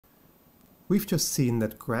We've just seen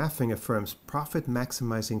that graphing a firm's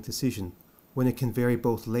profit-maximizing decision when it can vary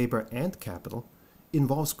both labor and capital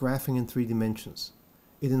involves graphing in 3 dimensions.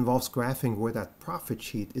 It involves graphing where that profit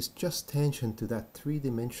sheet is just tangent to that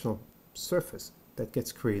 3-dimensional surface that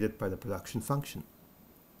gets created by the production function.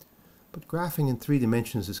 But graphing in 3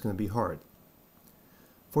 dimensions is going to be hard.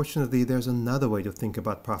 Fortunately, there's another way to think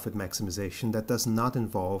about profit maximization that does not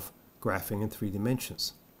involve graphing in 3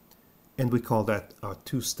 dimensions. And we call that our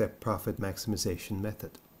 2-step profit maximization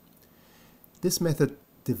method. This method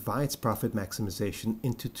divides profit maximization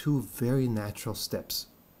into 2 very natural steps.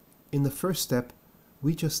 In the first step,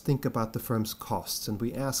 we just think about the firm's costs and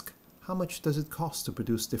we ask, how much does it cost to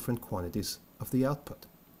produce different quantities of the output?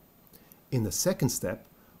 In the second step,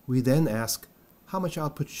 we then ask, how much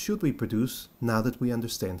output should we produce now that we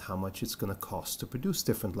understand how much it's going to cost to produce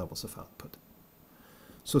different levels of output?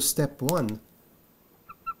 So step 1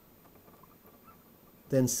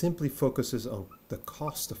 then simply focuses on the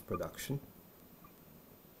cost of production.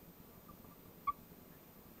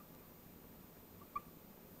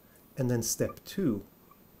 And then step 2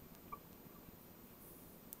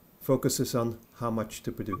 focuses on how much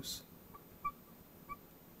to produce,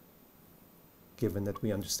 given that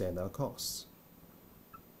we understand our costs.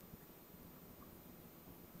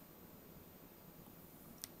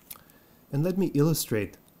 And let me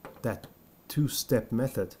illustrate that 2-step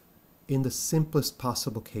method in the simplest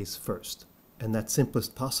possible case first. And that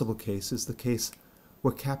simplest possible case is the case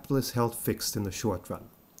where capital is held fixed in the short run.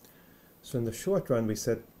 So in the short run, we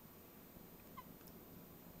said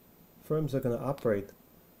firms are going to operate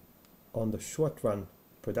on the short run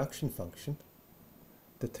production function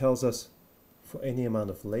that tells us for any amount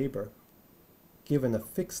of labor, given a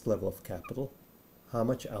fixed level of capital, how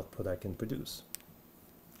much output I can produce.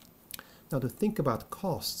 Now to think about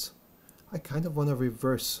costs, I kind of want to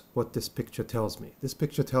reverse what this picture tells me. This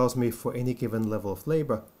picture tells me for any given level of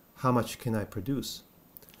labor, how much can I produce?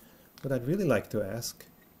 What I'd really like to ask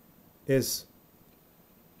is,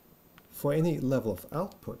 for any level of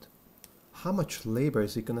output, how much labor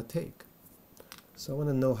is it going to take? So I want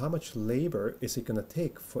to know how much labor is it going to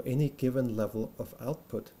take for any given level of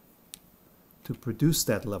output to produce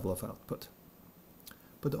that level of output.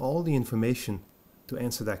 But all the information to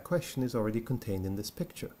answer that question is already contained in this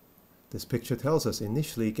picture. This picture tells us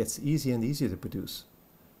initially it gets easier and easier to produce.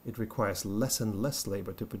 It requires less and less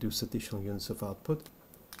labor to produce additional units of output,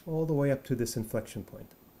 all the way up to this inflection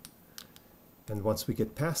point. And once we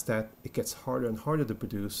get past that, it gets harder and harder to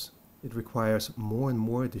produce. It requires more and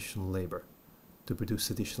more additional labor to produce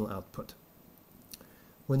additional output.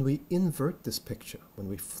 When we invert this picture, when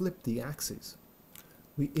we flip the axes,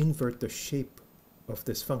 we invert the shape of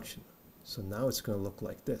this function. So now it's going to look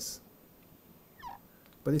like this.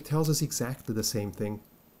 But it tells us exactly the same thing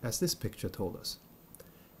as this picture told us.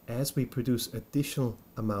 As we produce additional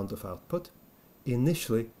amount of output,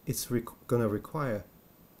 initially it's going to require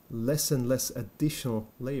less and less additional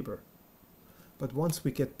labor. But once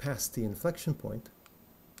we get past the inflection point,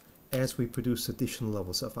 as we produce additional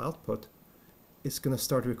levels of output, it's going to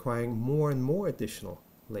start requiring more and more additional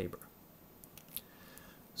labor.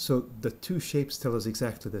 So the 2 shapes tell us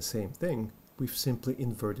exactly the same thing. We've simply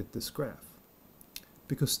inverted this graph.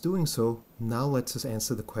 Because doing so now lets us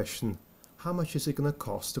answer the question, how much is it going to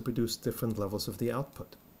cost to produce different levels of the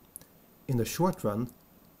output? In the short run,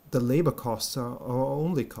 the labor costs are our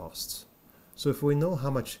only costs. So if we know how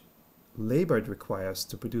much labor it requires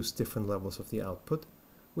to produce different levels of the output,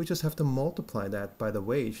 we just have to multiply that by the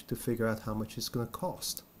wage to figure out how much it's going to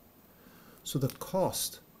cost. So the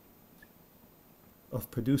cost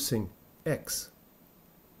of producing X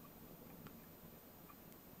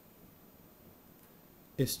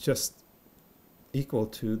is just equal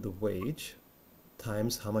to the wage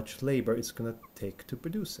times how much labor it's going to take to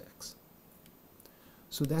produce X.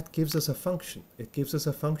 So that gives us a function. It gives us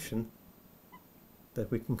a function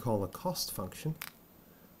that we can call a cost function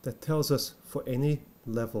that tells us for any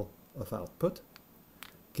level of output,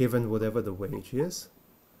 given whatever the wage is,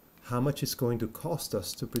 how much it's going to cost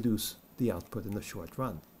us to produce the output in the short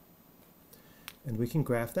run. And we can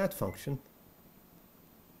graph that function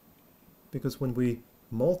because when we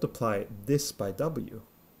multiply this by W,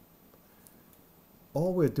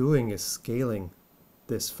 all we're doing is scaling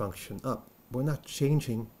this function up. We're not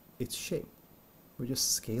changing its shape. We're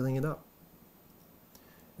just scaling it up.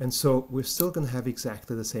 And so we're still going to have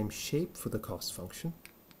exactly the same shape for the cost function.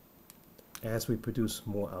 As we produce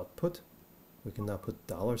more output, we can now put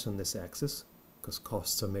dollars on this axis because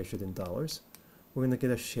costs are measured in dollars. We're going to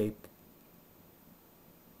get a shape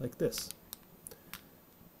like this.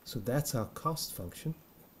 So that's our cost function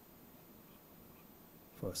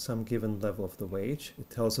for some given level of the wage.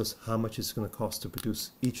 It tells us how much it's going to cost to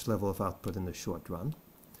produce each level of output in the short run.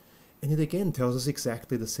 And it again tells us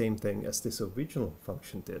exactly the same thing as this original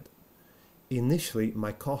function did. Initially,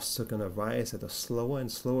 my costs are going to rise at a slower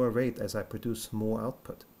and slower rate as I produce more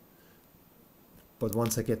output. But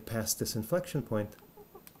once I get past this inflection point,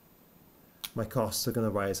 my costs are going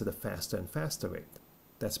to rise at a faster and faster rate.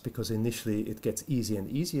 That's because initially it gets easier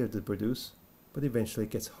and easier to produce, but eventually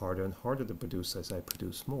it gets harder and harder to produce as I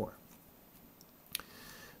produce more.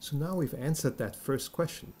 So now we've answered that first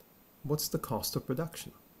question. What's the cost of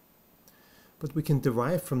production? But we can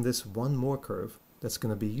derive from this one more curve that's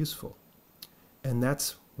going to be useful. And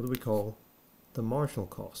that's what we call the marginal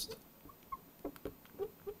cost.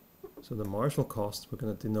 So the marginal cost we're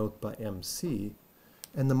going to denote by MC,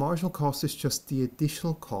 and the marginal cost is just the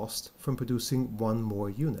additional cost from producing one more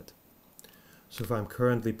unit. So if I'm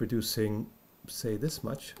currently producing, say, this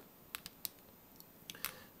much,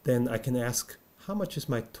 then I can ask, how much is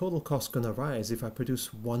my total cost going to rise if I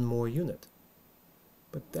produce one more unit?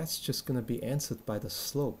 But that's just going to be answered by the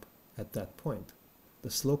slope at that point.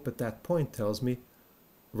 The slope at that point tells me,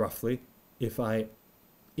 roughly, if I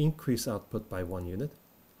increase output by 1 unit,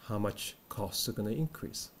 how much costs are going to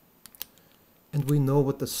increase. And we know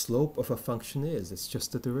what the slope of a function is. It's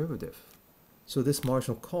just the derivative. So this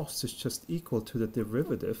marginal cost is just equal to the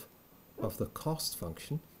derivative of the cost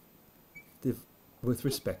function with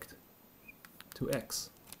respect to x.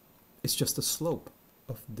 It's just the slope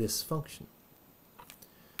of this function.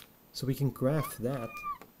 So we can graph that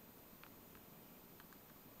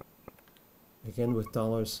again with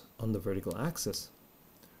dollars on the vertical axis.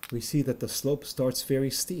 We see that the slope starts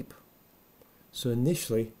very steep. So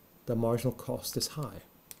initially the marginal cost is high.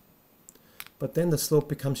 But then the slope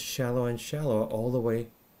becomes shallower and shallower all the way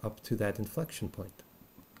up to that inflection point.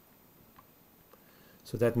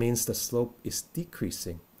 So that means the slope is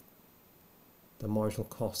decreasing. The marginal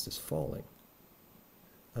cost is falling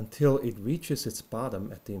until it reaches its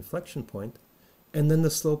bottom at the inflection point, and then the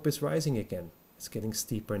slope is rising again. It's getting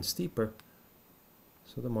steeper and steeper,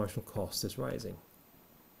 so the marginal cost is rising.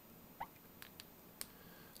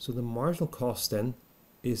 So the marginal cost then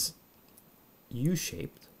is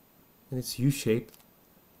U-shaped, and it's U-shaped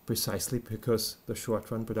precisely because the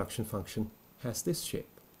short-run production function has this shape.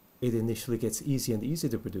 It initially gets easier and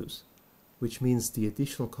easier to produce, which means the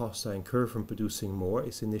additional cost I incur from producing more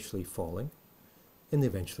is initially falling, and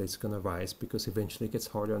eventually it's going to rise because eventually it gets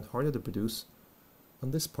harder and harder to produce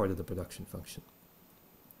on this part of the production function.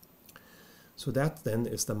 So that then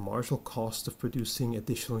is the marginal cost of producing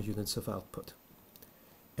additional units of output.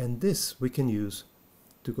 And this we can use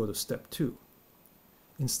to go to step 2.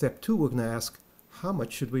 In step 2, we're going to ask, how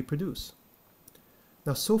much should we produce?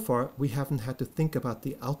 Now, so far, we haven't had to think about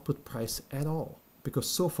the output price at all, because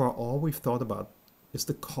so far all we've thought about is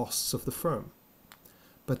the costs of the firm.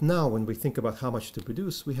 But now, when we think about how much to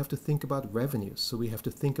produce, we have to think about revenues. So we have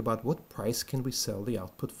to think about what price can we sell the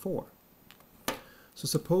output for. So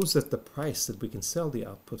suppose that the price that we can sell the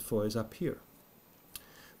output for is up here.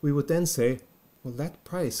 We would then say, well, that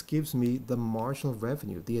price gives me the marginal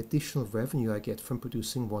revenue, the additional revenue I get from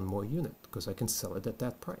producing one more unit, because I can sell it at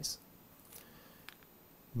that price.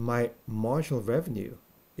 My marginal revenue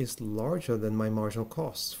is larger than my marginal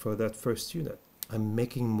costs for that first unit. I'm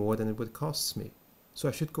making more than it would cost me. So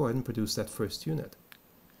I should go ahead and produce that first unit.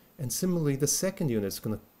 And similarly, the second unit is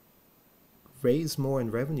going to raise more in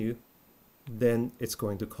revenue than it's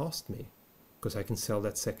going to cost me, because I can sell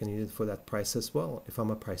that second unit for that price as well if I'm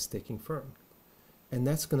a price-taking firm. And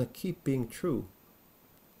that's going to keep being true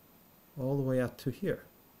all the way up to here.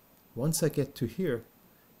 Once I get to here,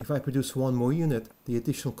 if I produce one more unit, the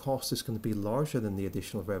additional cost is going to be larger than the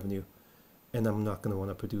additional revenue, and I'm not going to want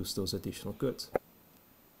to produce those additional goods.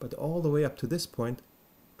 But all the way up to this point,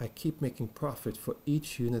 I keep making profit for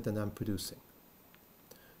each unit that I'm producing.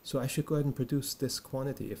 So I should go ahead and produce this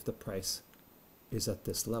quantity if the price is at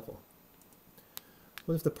this level.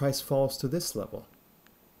 What if the price falls to this level?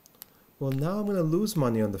 Well, now I'm going to lose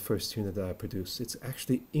money on the first unit that I produce. It's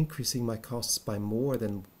actually increasing my costs by more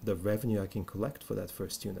than the revenue I can collect for that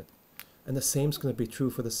first unit. And the same is going to be true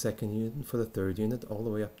for the second unit and for the third unit all the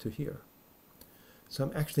way up to here. So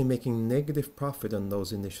I'm actually making negative profit on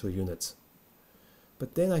those initial units.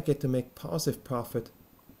 But then I get to make positive profit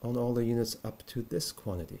on all the units up to this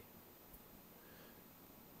quantity.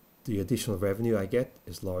 The additional revenue I get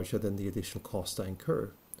is larger than the additional cost I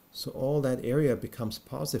incur. So all that area becomes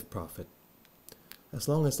positive profit. As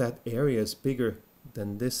long as that area is bigger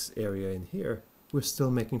than this area in here, we're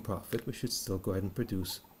still making profit. We should still go ahead and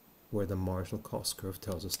produce where the marginal cost curve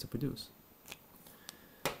tells us to produce.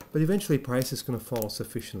 But eventually price is going to fall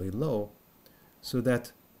sufficiently low so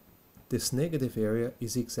that this negative area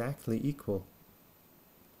is exactly equal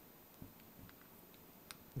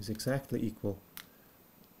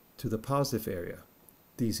to the positive area.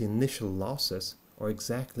 These initial losses are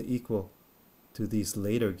exactly equal to these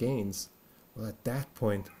later gains. Well, at that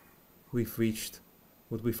point, we've reached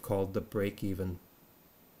what we've called the break-even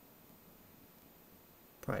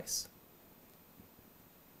price.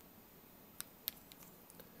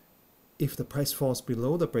 If the price falls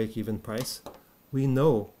below the break-even price, we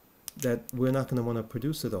know that we're not going to want to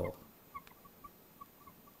produce it all.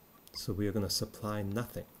 So we are going to supply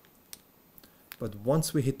nothing. But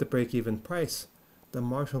once we hit the break-even price, the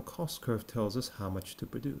marginal cost curve tells us how much to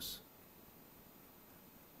produce.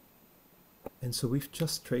 And so we've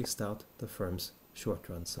just traced out the firm's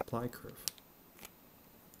short-run supply curve.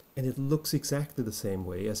 And it looks exactly the same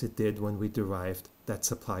way as it did when we derived that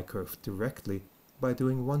supply curve directly by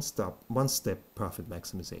doing one-step profit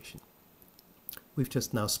maximization. We've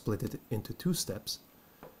just now split it into two steps.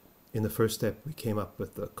 In the first step, we came up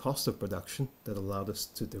with the cost of production that allowed us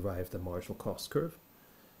to derive the marginal cost curve.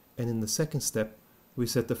 And in the second step, we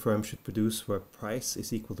said the firm should produce where price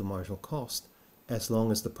is equal to marginal cost, as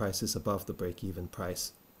long as the price is above the break-even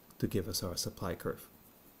price, to give us our supply curve.